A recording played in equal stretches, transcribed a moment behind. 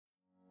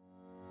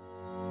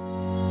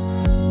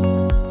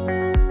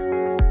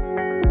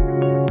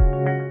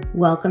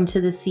Welcome to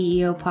the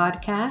CEO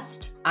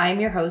podcast. I'm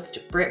your host,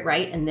 Britt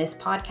Wright, and this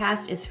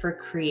podcast is for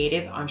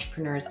creative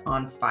entrepreneurs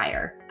on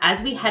fire.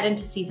 As we head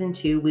into season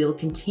 2, we will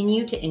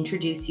continue to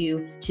introduce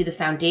you to the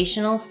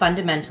foundational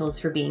fundamentals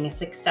for being a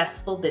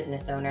successful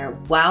business owner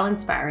while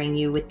inspiring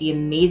you with the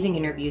amazing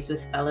interviews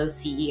with fellow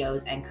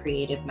CEOs and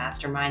creative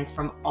masterminds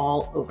from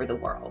all over the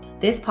world.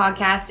 This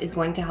podcast is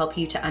going to help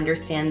you to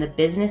understand the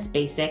business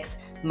basics,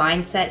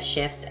 mindset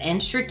shifts,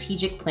 and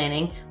strategic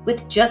planning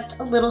with just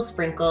a little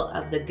sprinkle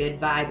of the good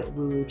vibe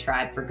woo-woo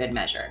tribe for good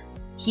measure.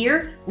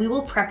 Here, we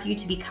will prep you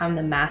to become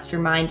the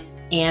mastermind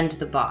and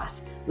the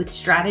boss with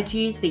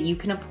strategies that you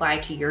can apply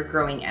to your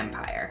growing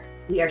empire.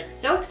 We are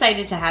so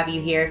excited to have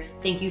you here.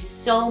 Thank you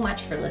so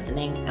much for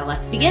listening. Now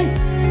let's begin.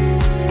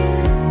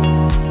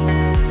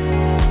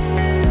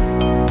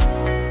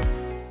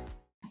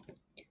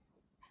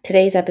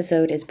 Today's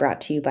episode is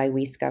brought to you by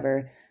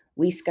WeScover.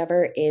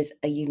 WeScover is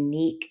a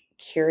unique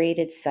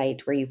curated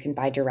site where you can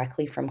buy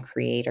directly from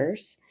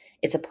creators.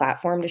 It's a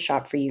platform to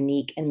shop for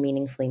unique and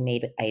meaningfully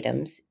made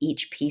items.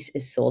 Each piece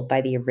is sold by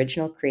the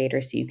original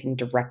creator, so you can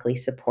directly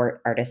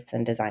support artists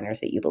and designers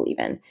that you believe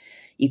in.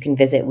 You can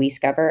visit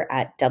WeScover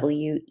at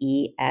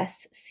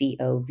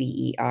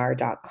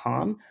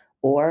WeScover.com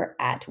or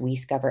at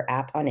WeScover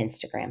app on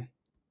Instagram.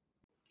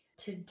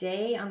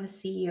 Today on the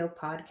CEO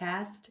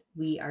podcast,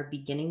 we are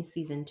beginning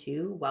season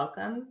 2.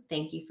 Welcome.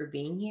 Thank you for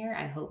being here.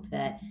 I hope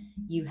that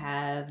you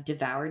have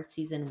devoured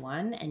season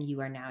 1 and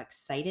you are now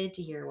excited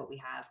to hear what we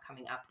have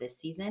coming up this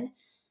season.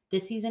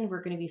 This season,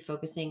 we're going to be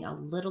focusing a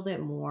little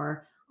bit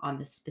more on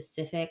the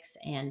specifics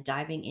and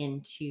diving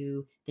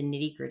into the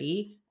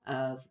nitty-gritty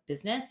of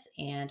business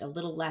and a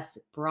little less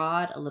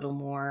broad, a little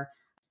more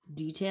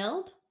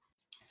detailed.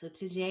 So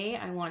today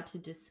I want to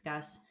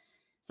discuss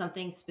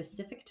something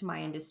specific to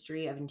my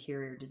industry of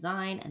interior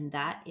design, and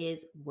that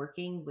is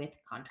working with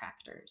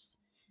contractors.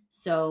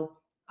 So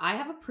I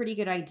have a pretty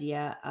good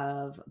idea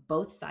of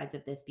both sides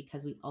of this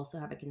because we also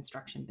have a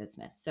construction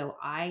business. So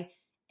I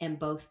am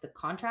both the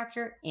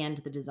contractor and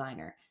the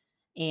designer,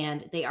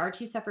 and they are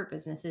two separate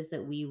businesses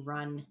that we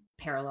run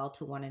parallel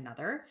to one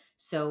another.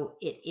 So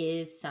it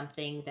is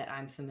something that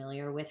I'm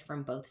familiar with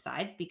from both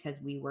sides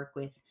because we work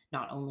with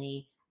not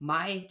only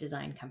my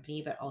design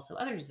company, but also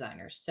other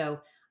designers.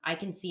 So I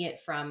can see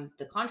it from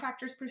the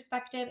contractor's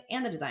perspective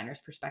and the designer's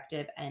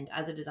perspective. And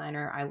as a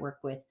designer, I work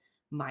with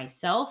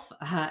myself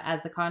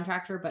as the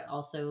contractor, but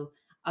also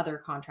other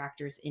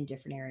contractors in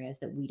different areas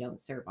that we don't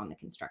serve on the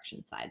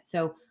construction side.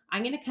 So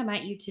I'm going to come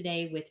at you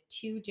today with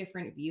two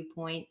different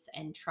viewpoints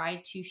and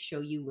try to show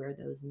you where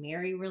those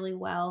marry really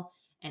well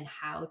and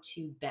how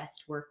to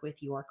best work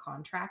with your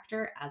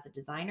contractor as a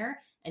designer.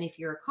 And if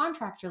you're a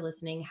contractor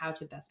listening, how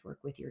to best work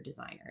with your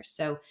designer.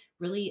 So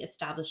really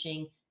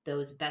establishing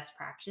those best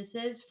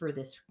practices for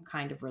this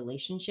kind of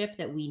relationship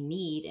that we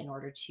need in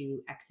order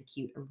to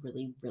execute a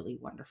really, really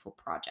wonderful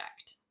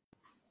project.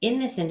 In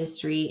this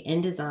industry,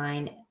 in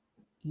design,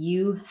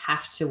 you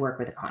have to work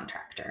with a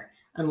contractor.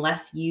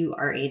 Unless you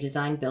are a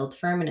design build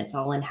firm and it's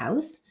all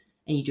in-house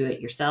and you do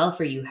it yourself,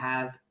 or you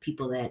have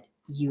people that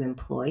you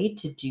employ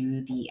to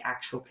do the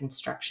actual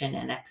construction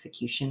and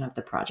execution of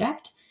the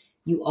project,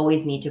 you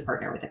always need to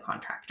partner with a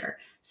contractor.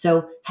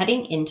 So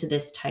heading into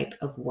this type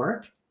of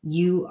work,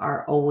 you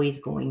are always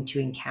going to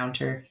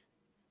encounter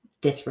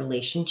this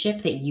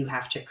relationship that you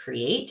have to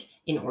create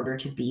in order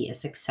to be a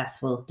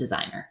successful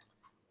designer.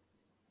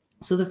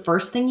 So the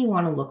first thing you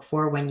want to look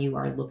for when you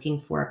are looking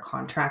for a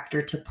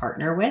contractor to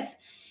partner with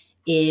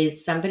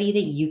is somebody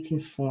that you can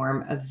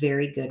form a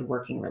very good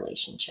working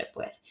relationship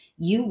with.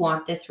 You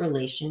want this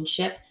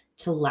relationship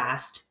to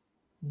last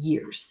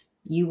years.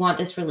 You want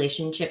this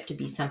relationship to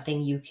be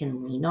something you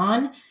can lean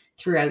on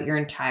throughout your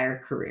entire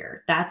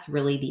career. That's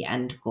really the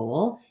end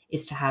goal,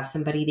 is to have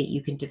somebody that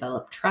you can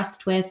develop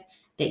trust with,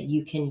 that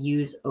you can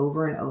use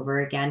over and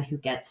over again, who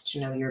gets to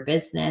know your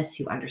business,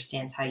 who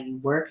understands how you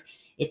work.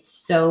 It's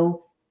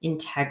so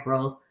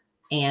integral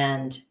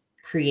and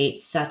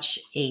creates such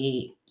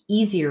a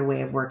easier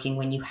way of working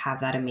when you have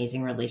that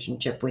amazing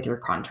relationship with your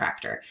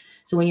contractor.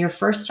 So when you're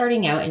first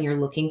starting out and you're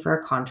looking for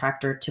a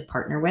contractor to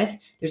partner with,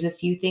 there's a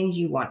few things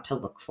you want to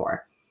look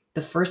for.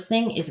 The first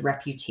thing is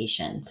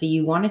reputation. So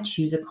you want to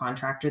choose a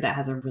contractor that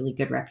has a really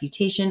good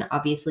reputation.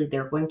 Obviously,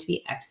 they're going to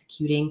be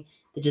executing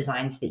the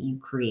designs that you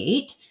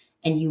create,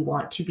 and you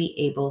want to be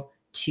able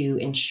to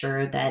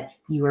ensure that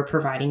you are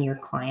providing your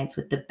clients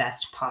with the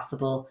best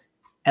possible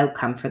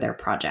outcome for their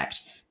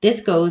project.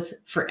 This goes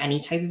for any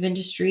type of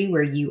industry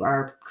where you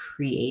are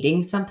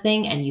creating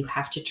something and you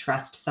have to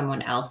trust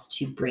someone else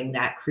to bring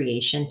that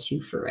creation to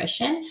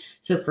fruition.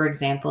 So for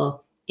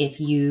example, if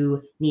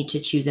you need to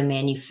choose a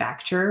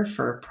manufacturer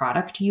for a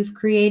product you've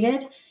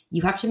created,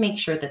 you have to make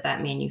sure that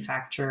that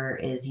manufacturer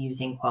is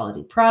using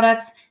quality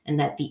products and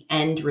that the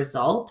end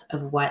result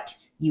of what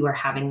you are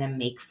having them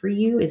make for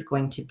you is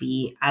going to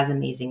be as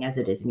amazing as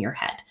it is in your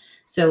head.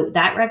 So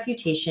that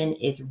reputation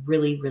is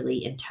really, really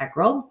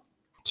integral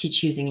to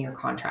choosing your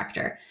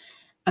contractor.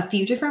 A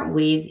few different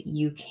ways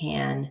you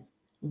can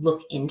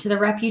look into the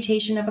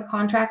reputation of a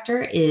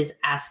contractor is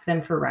ask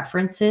them for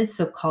references.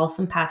 So call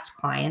some past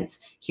clients,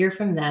 hear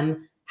from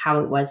them how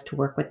it was to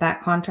work with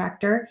that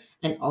contractor,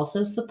 and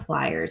also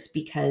suppliers,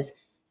 because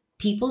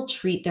people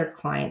treat their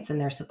clients and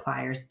their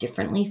suppliers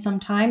differently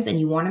sometimes. And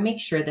you want to make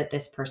sure that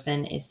this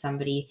person is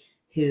somebody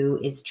who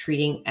is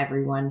treating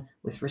everyone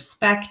with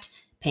respect,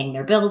 paying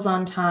their bills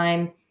on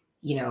time,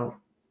 you know,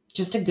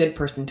 just a good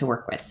person to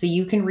work with. So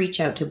you can reach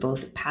out to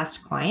both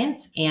past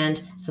clients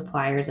and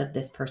suppliers of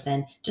this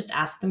person. Just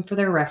ask them for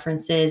their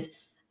references,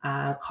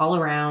 call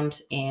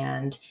around.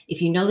 And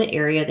if you know the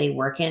area they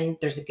work in,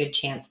 there's a good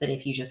chance that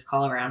if you just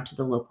call around to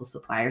the local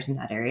suppliers in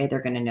that area,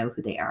 they're going to know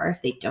who they are.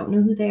 If they don't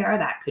know who they are,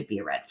 that could be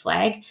a red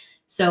flag.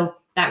 So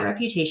that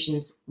reputation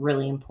is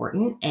really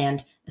important.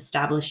 And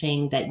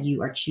establishing that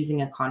you are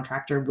choosing a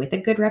contractor with a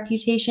good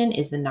reputation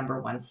is the number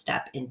one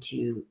step in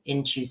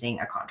choosing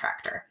a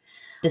contractor.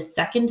 The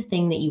second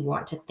thing that you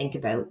want to think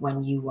about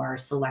when you are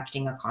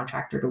selecting a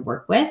contractor to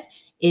work with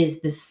is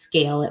the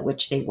scale at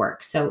which they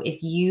work. So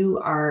if you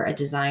are a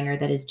designer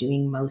that is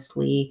doing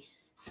mostly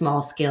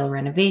small scale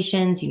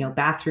renovations,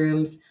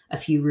 bathrooms, a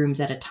few rooms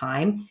at a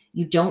time,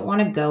 you don't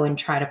want to go and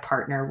try to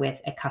partner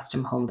with a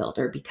custom home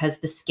builder because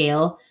the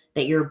scale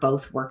that you're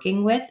both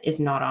working with is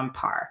not on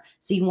par.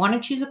 So you want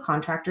to choose a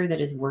contractor that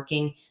is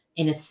working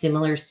in a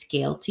similar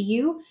scale to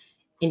you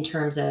in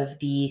terms of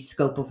the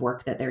scope of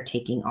work that they're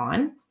taking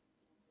on.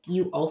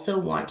 You also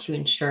want to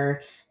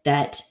ensure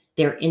that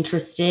they're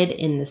interested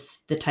in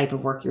the type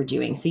of work you're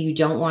doing. So you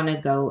don't want to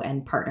go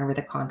and partner with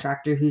a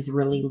contractor who's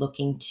really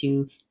looking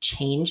to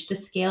change the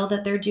scale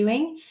that they're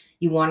doing.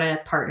 You want to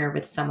partner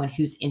with someone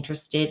who's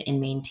interested in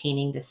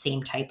maintaining the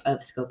same type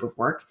of scope of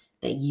work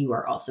that you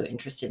are also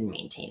interested in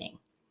maintaining.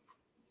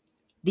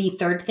 The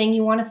third thing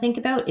you want to think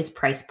about is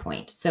price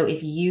point. So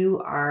if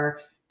you are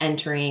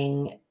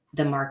entering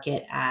the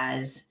market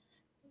as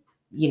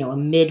a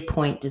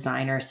midpoint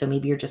designer, so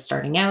maybe you're just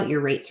starting out, your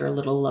rates are a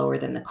little lower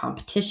than the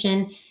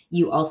competition,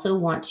 you also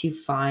want to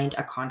find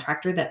a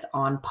contractor that's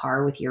on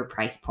par with your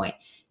price point.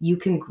 You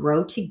can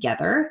grow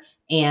together,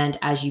 and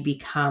as you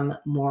become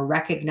more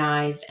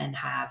recognized and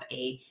have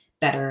a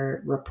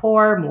better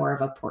rapport, more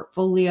of a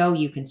portfolio,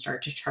 you can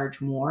start to charge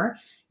more.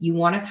 You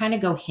want to kind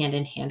of go hand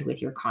in hand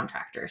with your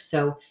contractor.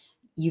 So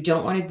you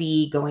don't want to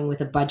be going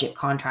with a budget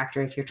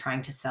contractor if you're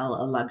trying to sell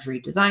a luxury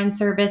design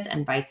service,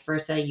 and vice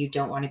versa. You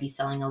don't want to be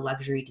selling a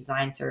luxury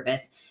design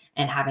service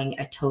and having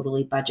a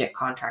totally budget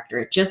contractor.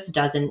 It just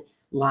doesn't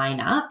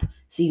line up.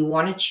 So you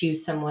want to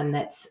choose someone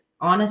that's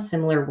on a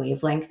similar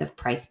wavelength of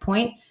price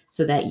point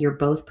so that you're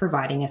both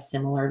providing a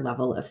similar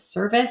level of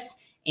service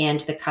and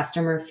the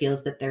customer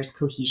feels that there's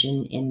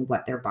cohesion in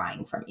what they're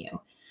buying from you.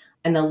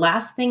 And the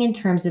last thing in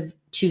terms of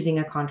choosing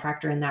a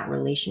contractor in that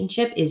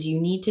relationship is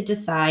you need to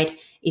decide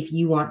if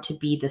you want to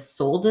be the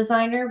sole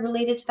designer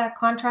related to that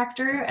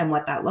contractor and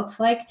what that looks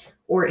like,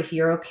 or if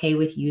you're okay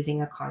with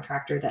using a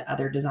contractor that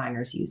other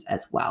designers use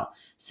as well.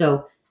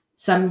 So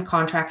some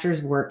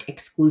contractors work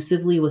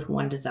exclusively with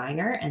one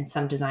designer and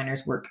some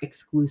designers work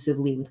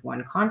exclusively with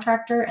one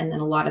contractor. And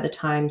then a lot of the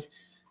times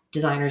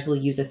designers will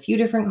use a few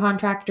different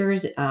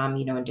contractors,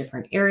 in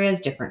different areas,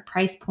 different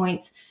price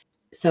points.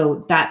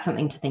 So that's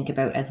something to think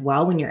about as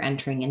well when you're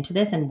entering into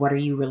this, and what are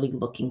you really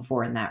looking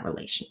for in that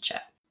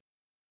relationship.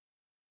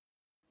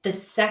 The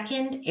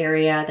second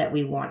area that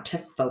we want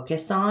to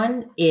focus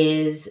on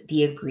is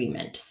the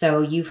agreement.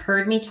 So you've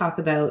heard me talk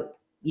about,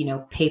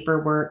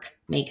 paperwork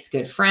makes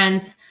good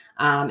friends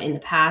in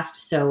the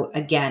past. So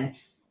again,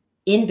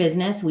 in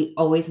business, we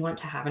always want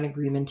to have an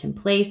agreement in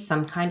place,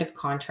 some kind of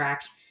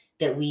contract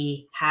that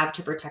we have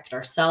to protect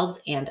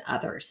ourselves and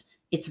others.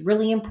 It's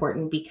really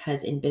important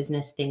because in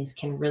business, things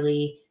can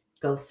really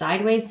go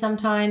sideways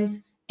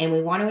sometimes. And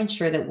we want to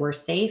ensure that we're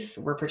safe,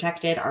 we're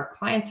protected, our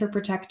clients are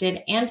protected,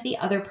 and the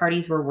other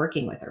parties we're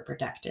working with are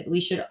protected. We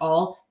should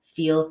all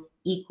feel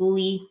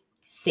equally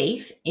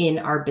safe in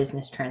our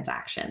business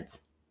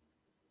transactions.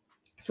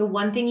 So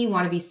one thing you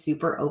want to be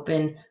super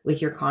open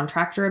with your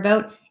contractor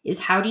about is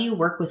how do you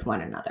work with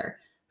one another?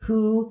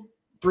 Who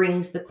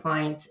brings the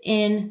clients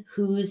in?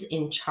 Who's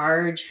in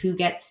charge? Who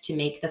gets to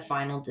make the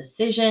final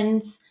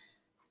decisions?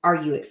 Are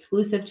you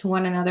exclusive to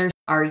one another?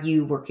 Are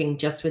you working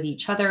just with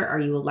each other? Are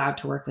you allowed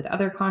to work with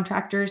other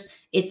contractors?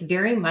 It's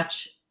very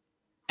much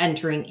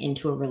entering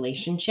into a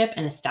relationship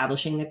and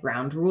establishing the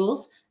ground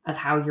rules of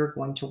how you're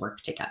going to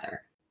work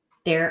together.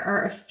 There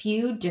are a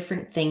few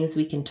different things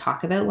we can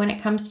talk about when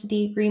it comes to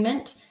the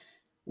agreement.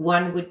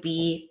 One would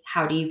be,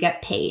 how do you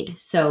get paid?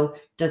 So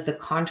does the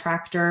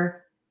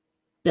contractor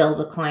bill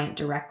the client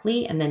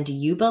directly, and then do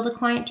you bill the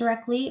client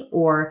directly,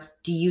 or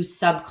do you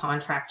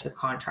subcontract the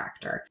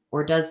contractor,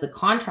 or does the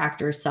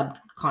contractor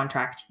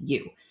subcontract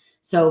you?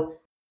 So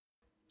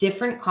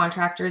different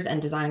contractors and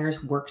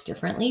designers work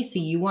differently. So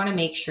you want to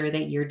make sure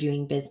that you're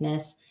doing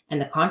business and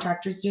the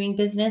contractor's doing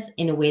business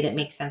in a way that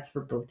makes sense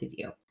for both of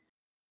you.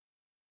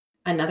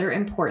 Another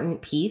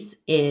important piece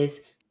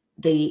is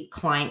the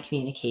client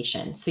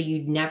communication. So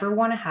you'd never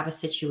want to have a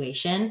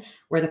situation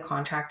where the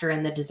contractor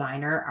and the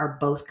designer are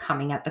both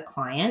coming at the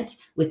client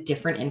with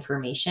different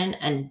information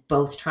and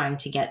both trying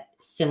to get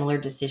similar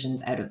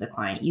decisions out of the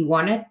client. You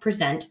want to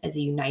present as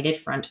a united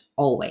front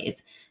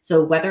always.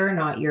 So whether or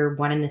not you're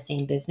one in the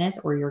same business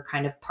or you're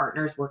kind of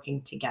partners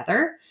working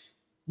together,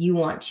 you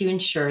want to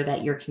ensure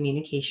that your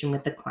communication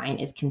with the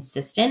client is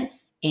consistent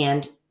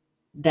and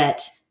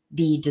that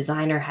the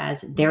designer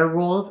has their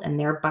roles and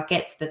their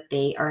buckets that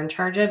they are in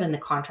charge of, and the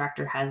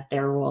contractor has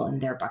their role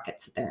and their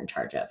buckets that they're in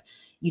charge of.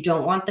 You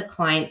don't want the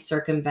client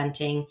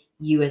circumventing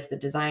you as the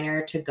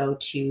designer to go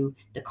to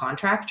the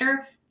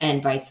contractor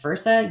and vice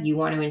versa. You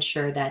want to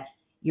ensure that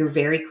you're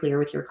very clear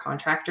with your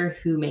contractor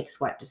who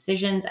makes what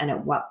decisions and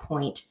at what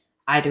point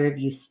either of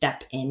you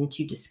step in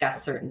to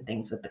discuss certain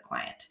things with the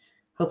client.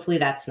 Hopefully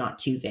that's not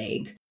too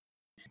vague.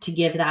 To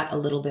give that a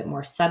little bit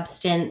more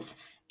substance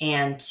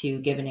and to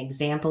give an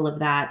example of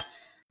that,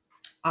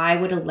 I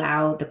would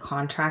allow the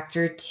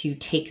contractor to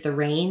take the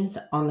reins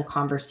on the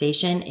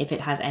conversation if it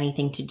has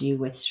anything to do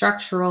with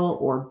structural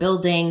or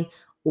building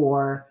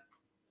or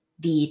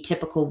the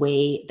typical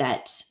way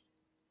that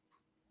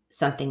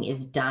something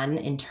is done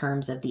in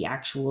terms of the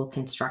actual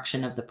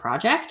construction of the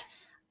project.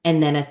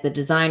 And then as the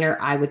designer,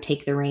 I would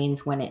take the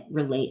reins when it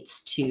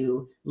relates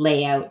to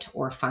layout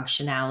or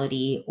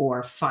functionality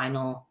or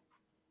final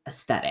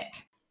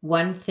aesthetic.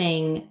 One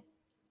thing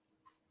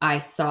I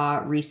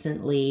saw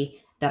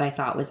recently that I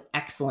thought was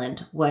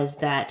excellent was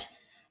that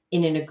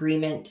in an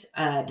agreement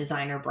a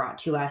designer brought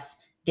to us,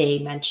 they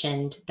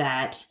mentioned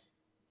that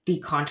the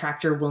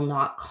contractor will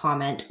not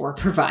comment or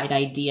provide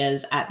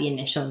ideas at the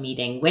initial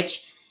meeting,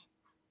 which,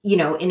 in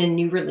a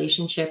new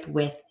relationship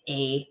with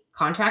a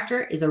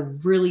contractor is a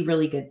really,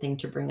 really good thing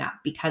to bring up,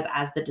 because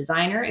as the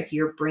designer, if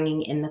you're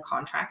bringing in the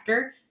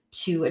contractor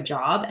to a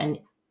job and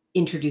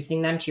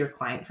introducing them to your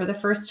client for the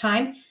first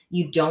time,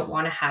 you don't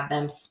want to have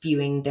them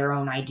spewing their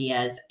own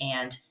ideas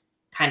and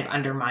kind of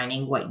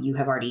undermining what you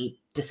have already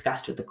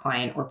discussed with the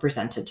client or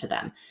presented to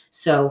them.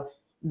 So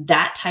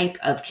that type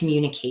of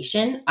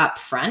communication up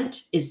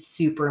front is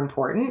super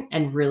important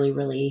and really,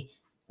 really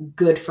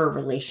good for a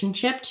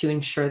relationship to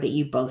ensure that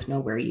you both know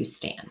where you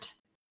stand.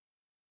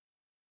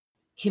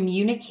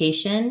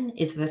 Communication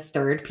is the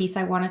third piece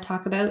I want to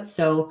talk about.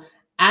 So,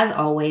 as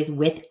always,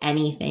 with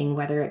anything,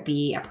 whether it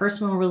be a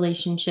personal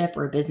relationship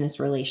or a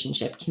business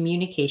relationship,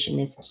 communication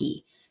is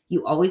key.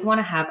 You always want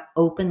to have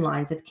open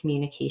lines of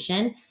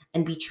communication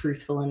and be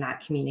truthful in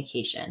that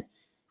communication.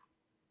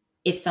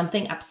 If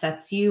something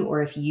upsets you,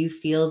 or if you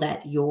feel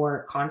that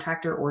your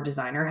contractor or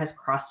designer has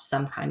crossed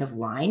some kind of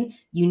line,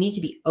 you need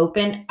to be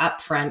open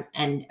upfront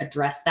and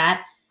address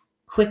that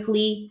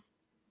quickly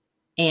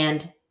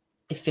and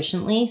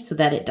efficiently so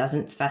that it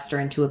doesn't fester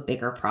into a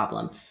bigger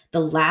problem. The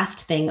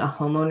last thing a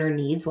homeowner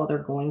needs while they're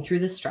going through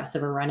the stress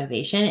of a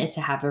renovation is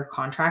to have their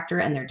contractor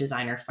and their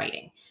designer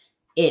fighting.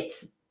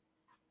 It's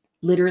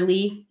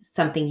literally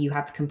something you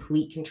have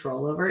complete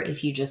control over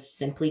if you just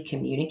simply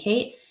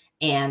communicate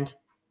and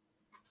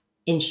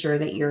ensure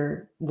that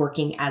you're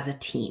working as a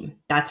team.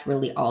 That's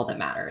really all that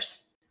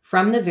matters.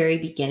 From the very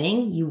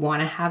beginning, you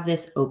want to have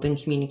this open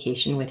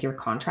communication with your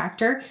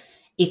contractor.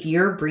 If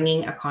you're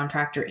bringing a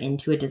contractor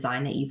into a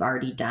design that you've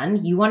already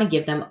done, you want to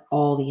give them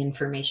all the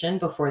information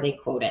before they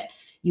quote it.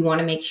 You want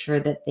to make sure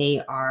that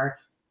they are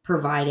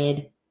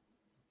provided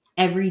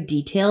every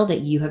detail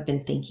that you have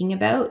been thinking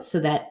about so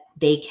that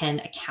they can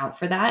account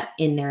for that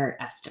in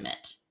their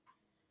estimate.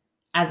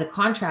 As a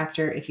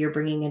contractor, if you're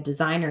bringing a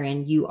designer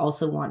in, you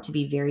also want to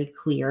be very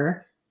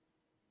clear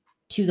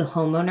to the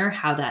homeowner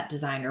how that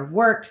designer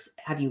works.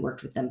 Have you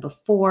worked with them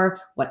before?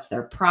 What's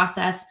their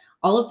process?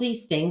 All of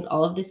these things,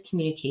 all of this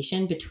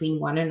communication between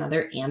one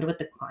another and with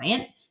the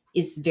client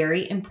is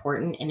very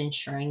important in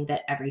ensuring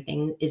that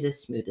everything is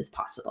as smooth as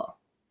possible.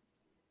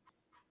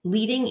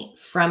 Leading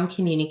from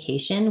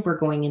communication, we're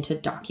going into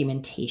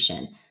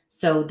documentation.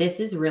 So this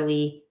is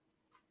really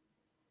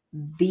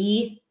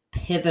the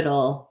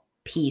pivotal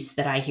piece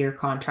that I hear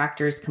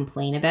contractors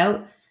complain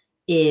about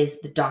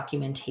is the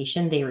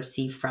documentation they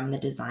receive from the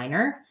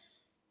designer.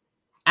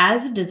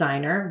 As a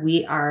designer,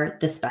 we are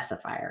the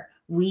specifier.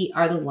 We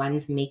are the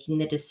ones making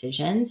the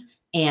decisions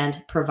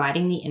and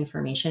providing the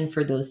information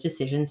for those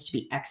decisions to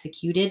be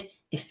executed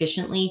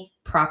efficiently,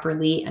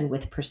 properly, and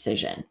with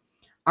precision.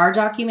 Our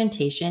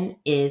documentation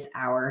is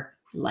our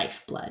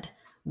lifeblood.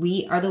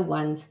 We are the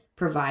ones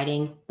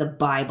providing the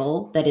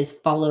Bible that is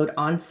followed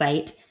on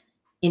site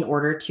in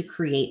order to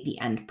create the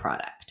end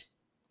product.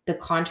 The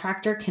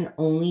contractor can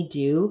only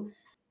do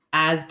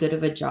as good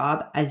of a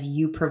job as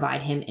you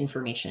provide him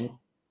information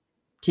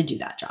to do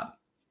that job.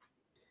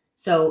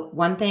 So,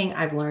 one thing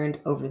I've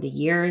learned over the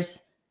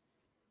years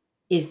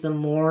is the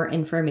more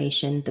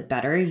information, the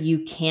better.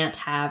 You can't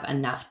have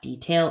enough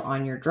detail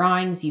on your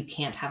drawings. You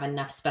can't have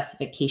enough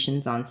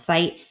specifications on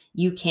site.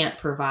 You can't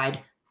provide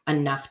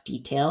enough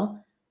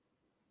detail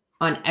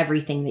on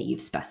everything that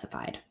you've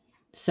specified.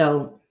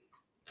 So,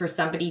 for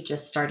somebody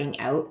just starting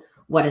out,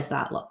 what does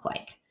that look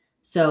like?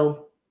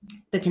 So,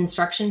 the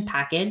construction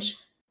package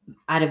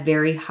at a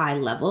very high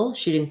level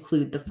should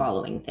include the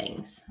following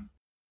things.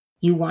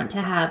 You want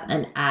to have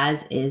an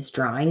as-is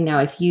drawing. Now,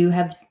 if you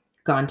have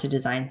gone to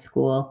design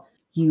school,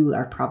 you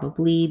are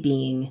probably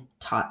being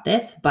taught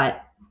this,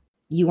 but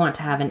you want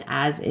to have an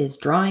as-is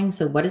drawing.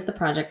 So what does the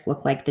project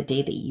look like the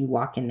day that you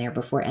walk in there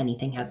before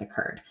anything has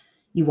occurred?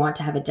 You want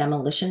to have a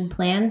demolition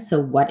plan. So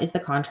what is the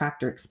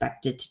contractor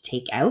expected to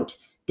take out?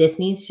 This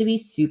needs to be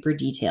super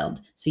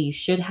detailed. So you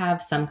should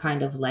have some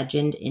kind of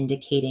legend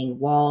indicating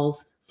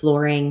walls,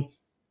 flooring,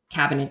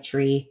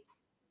 cabinetry,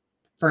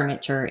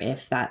 furniture,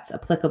 if that's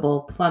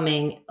applicable,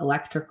 plumbing,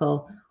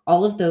 electrical,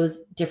 all of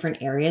those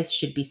different areas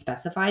should be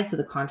specified so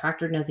the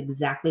contractor knows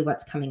exactly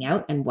what's coming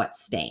out and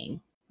what's staying.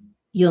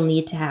 You'll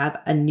need to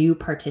have a new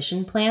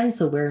partition plan.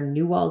 So where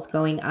new walls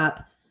going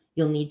up,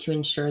 you'll need to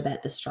ensure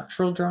that the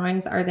structural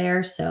drawings are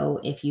there. So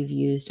if you've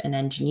used an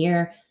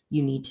engineer,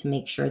 you need to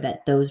make sure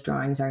that those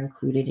drawings are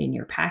included in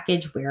your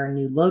package. Where are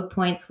new load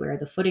points? Where are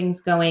the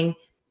footings going?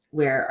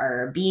 Where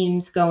are our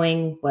beams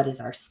going? What is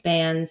our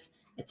spans,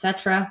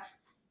 etc.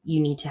 You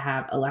need to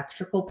have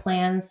electrical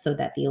plans so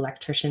that the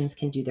electricians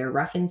can do their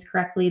rough-ins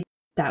correctly.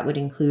 That would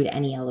include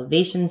any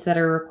elevations that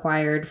are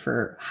required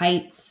for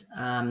heights.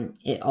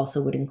 It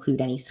also would include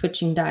any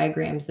switching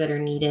diagrams that are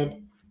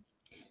needed.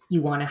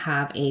 You want to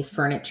have a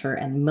furniture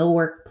and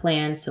millwork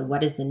plan. So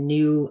what is the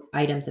new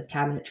items of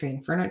cabinetry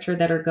and furniture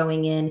that are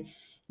going in?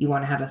 You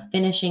want to have a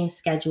finishing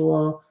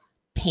schedule,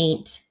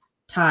 paint,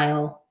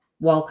 tile,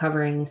 wall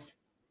coverings,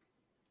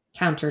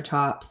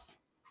 countertops,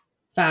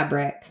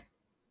 fabric,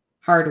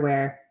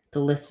 hardware. The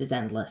list is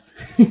endless.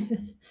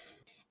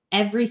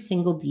 Every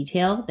single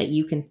detail that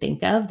you can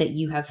think of that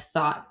you have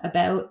thought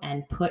about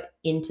and put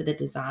into the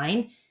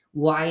design,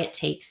 why it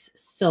takes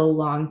so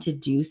long to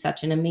do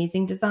such an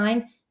amazing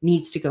design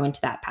needs to go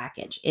into that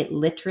package. It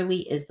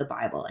literally is the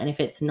Bible. And if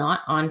it's not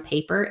on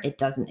paper, it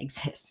doesn't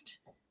exist.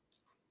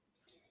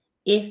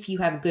 If you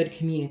have good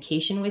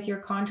communication with your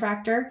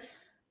contractor,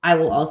 I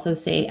will also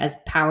say, as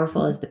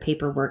powerful as the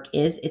paperwork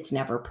is, it's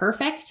never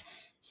perfect.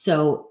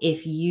 So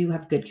if you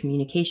have good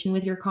communication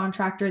with your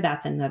contractor,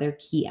 that's another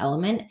key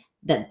element,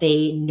 that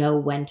they know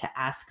when to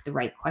ask the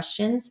right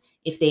questions.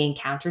 If they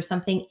encounter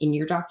something in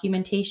your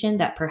documentation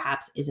that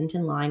perhaps isn't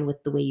in line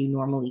with the way you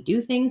normally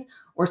do things,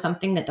 or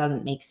something that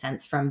doesn't make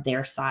sense from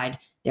their side,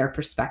 their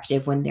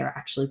perspective, when they're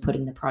actually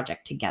putting the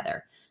project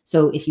together.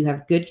 So if you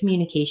have good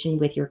communication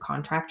with your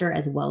contractor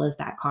as well as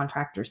that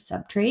contractor's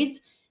subtrades,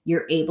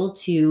 you're able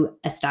to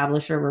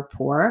establish a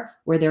rapport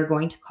where they're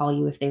going to call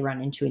you if they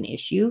run into an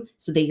issue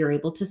so that you're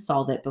able to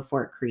solve it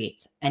before it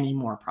creates any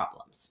more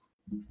problems.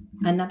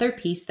 Another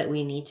piece that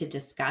we need to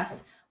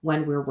discuss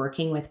when we're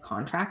working with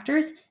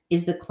contractors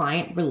is the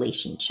client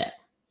relationship.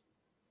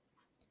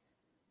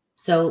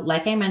 So,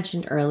 like I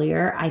mentioned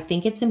earlier, I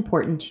think it's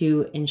important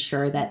to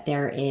ensure that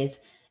there is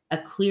a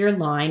clear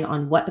line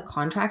on what the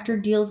contractor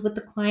deals with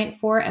the client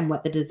for and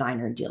what the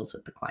designer deals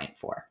with the client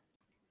for.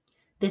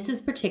 This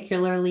is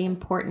particularly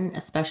important,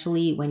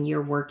 especially when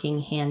you're working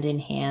hand in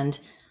hand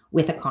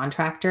with a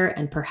contractor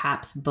and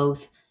perhaps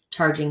both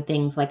charging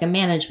things like a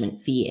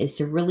management fee, is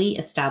to really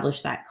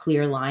establish that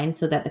clear line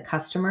so that the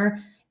customer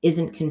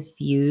isn't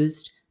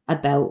confused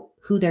about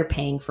who they're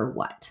paying for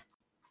what.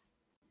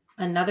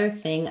 Another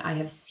thing I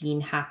have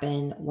seen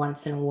happen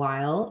once in a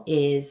while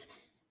is,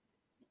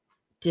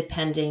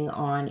 depending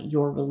on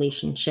your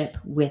relationship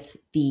with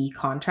the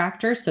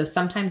contractor. So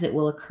sometimes it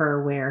will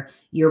occur where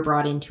you're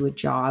brought into a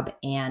job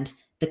and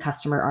the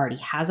customer already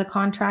has a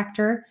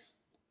contractor,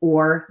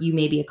 or you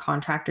may be a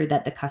contractor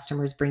that the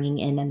customer is bringing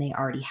in and they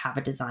already have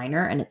a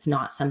designer and it's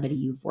not somebody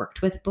you've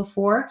worked with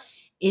before.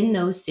 In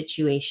those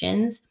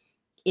situations,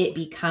 it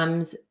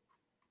becomes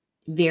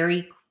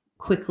very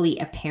quickly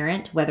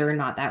apparent whether or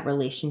not that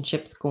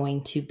relationship's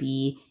going to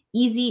be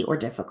easy or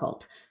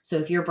difficult. So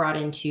if you're brought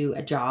into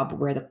a job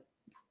where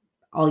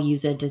I'll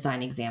use a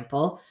design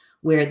example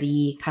where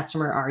the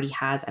customer already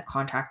has a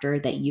contractor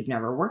that you've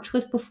never worked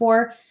with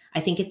before, I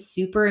think it's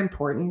super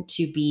important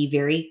to be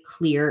very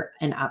clear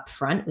and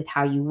upfront with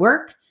how you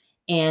work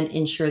and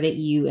ensure that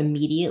you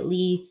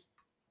immediately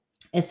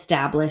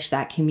establish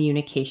that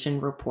communication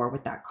rapport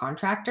with that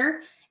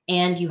contractor.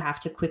 And you have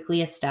to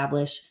quickly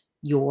establish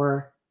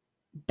your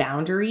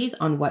boundaries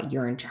on what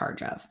you're in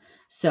charge of.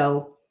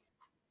 So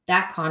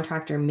that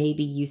contractor may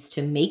be used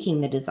to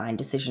making the design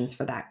decisions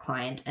for that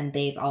client, and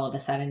they've all of a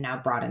sudden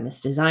now brought in this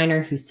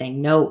designer who's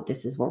saying, no,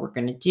 this is what we're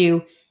going to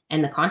do.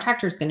 And the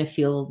contractor is going to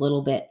feel a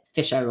little bit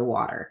fish out of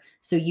water.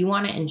 So you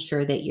want to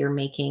ensure that you're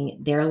making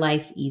their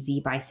life easy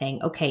by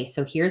saying, okay,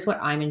 so here's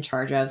what I'm in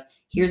charge of.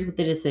 Here's what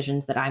the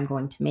decisions that I'm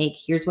going to make.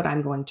 Here's what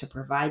I'm going to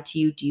provide to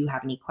you. Do you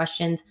have any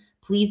questions?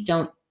 Please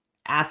don't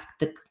ask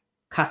the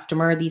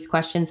customer these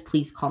questions.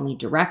 Please call me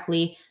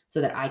directly so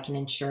that I can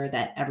ensure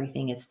that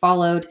everything is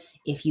followed.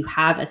 If you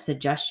have a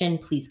suggestion,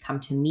 please come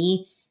to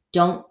me.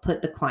 Don't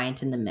put the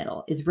client in the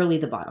middle, is really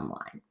the bottom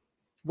line.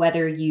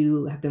 Whether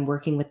you have been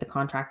working with the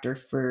contractor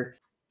for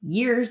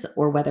years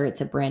or whether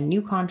it's a brand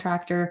new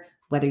contractor,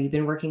 whether you've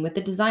been working with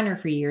a designer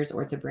for years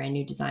or it's a brand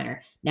new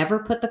designer. Never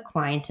put the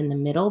client in the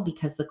middle,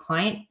 because the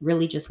client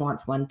really just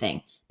wants one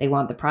thing. They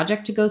want the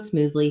project to go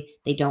smoothly.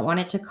 They don't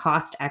want it to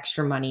cost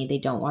extra money. They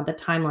don't want the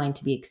timeline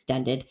to be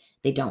extended.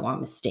 They don't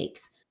want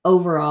mistakes.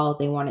 Overall,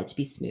 they want it to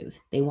be smooth.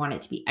 They want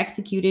it to be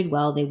executed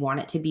well. They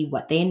want it to be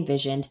what they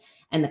envisioned.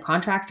 And the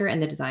contractor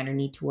and the designer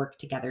need to work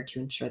together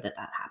to ensure that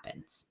that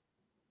happens.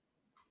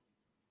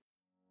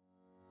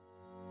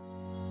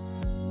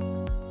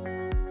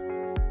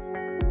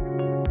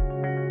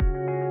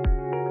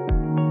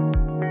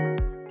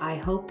 I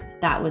hope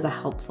that was a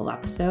helpful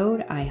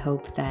episode. I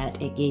hope that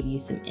it gave you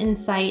some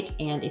insight.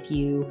 And if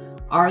you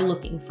are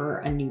looking for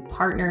a new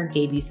partner,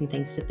 gave you some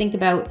things to think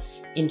about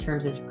in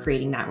terms of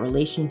creating that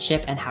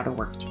relationship and how to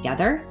work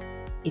together.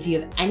 If you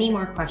have any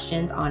more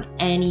questions on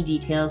any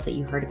details that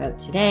you heard about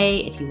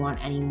today, if you want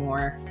any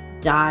more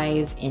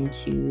dive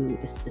into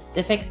the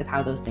specifics of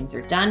how those things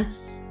are done,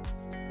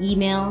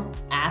 email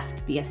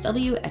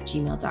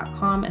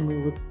askbsw@gmail.com and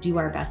we will do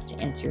our best to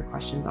answer your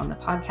questions on the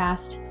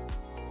podcast.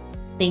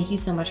 Thank you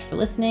so much for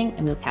listening,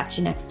 and we'll catch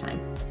you next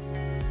time.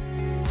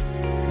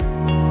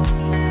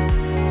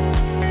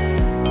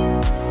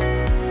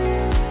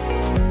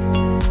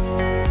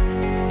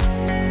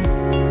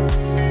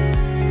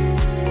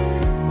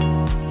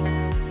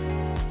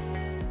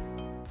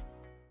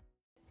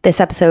 This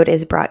episode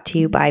is brought to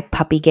you by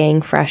Puppy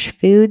Gang Fresh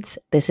Foods.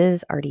 This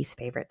is Artie's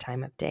favorite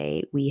time of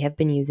day. We have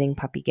been using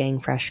Puppy Gang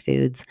Fresh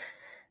Foods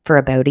for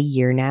about a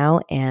year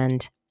now,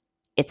 and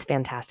it's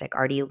fantastic.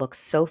 Artie looks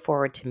so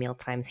forward to meal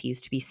times. He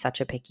used to be such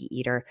a picky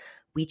eater.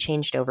 We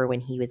changed over when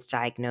he was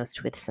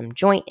diagnosed with some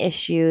joint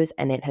issues,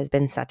 and it has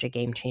been such a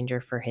game changer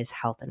for his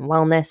health and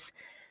wellness.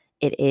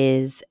 It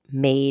is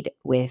made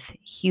with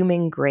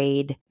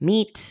human-grade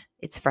meat.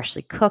 It's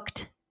freshly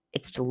cooked.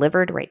 It's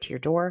delivered right to your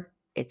door.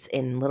 It's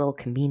in little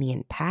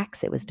convenient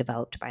packs. It was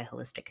developed by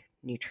Holistic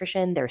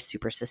Nutrition. They're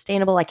super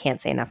sustainable. I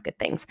can't say enough good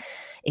things.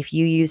 If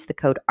you use the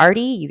code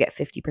ARTIE, you get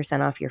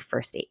 50% off your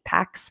first 8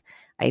 packs.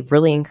 I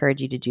really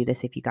encourage you to do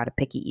this if you got a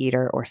picky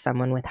eater or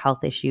someone with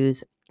health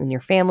issues in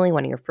your family,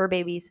 one of your fur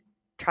babies.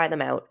 Try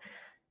them out.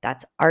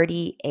 That's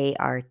ARTIE,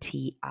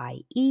 ARTIE,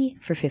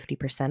 for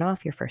 50%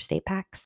 off your first 8 packs.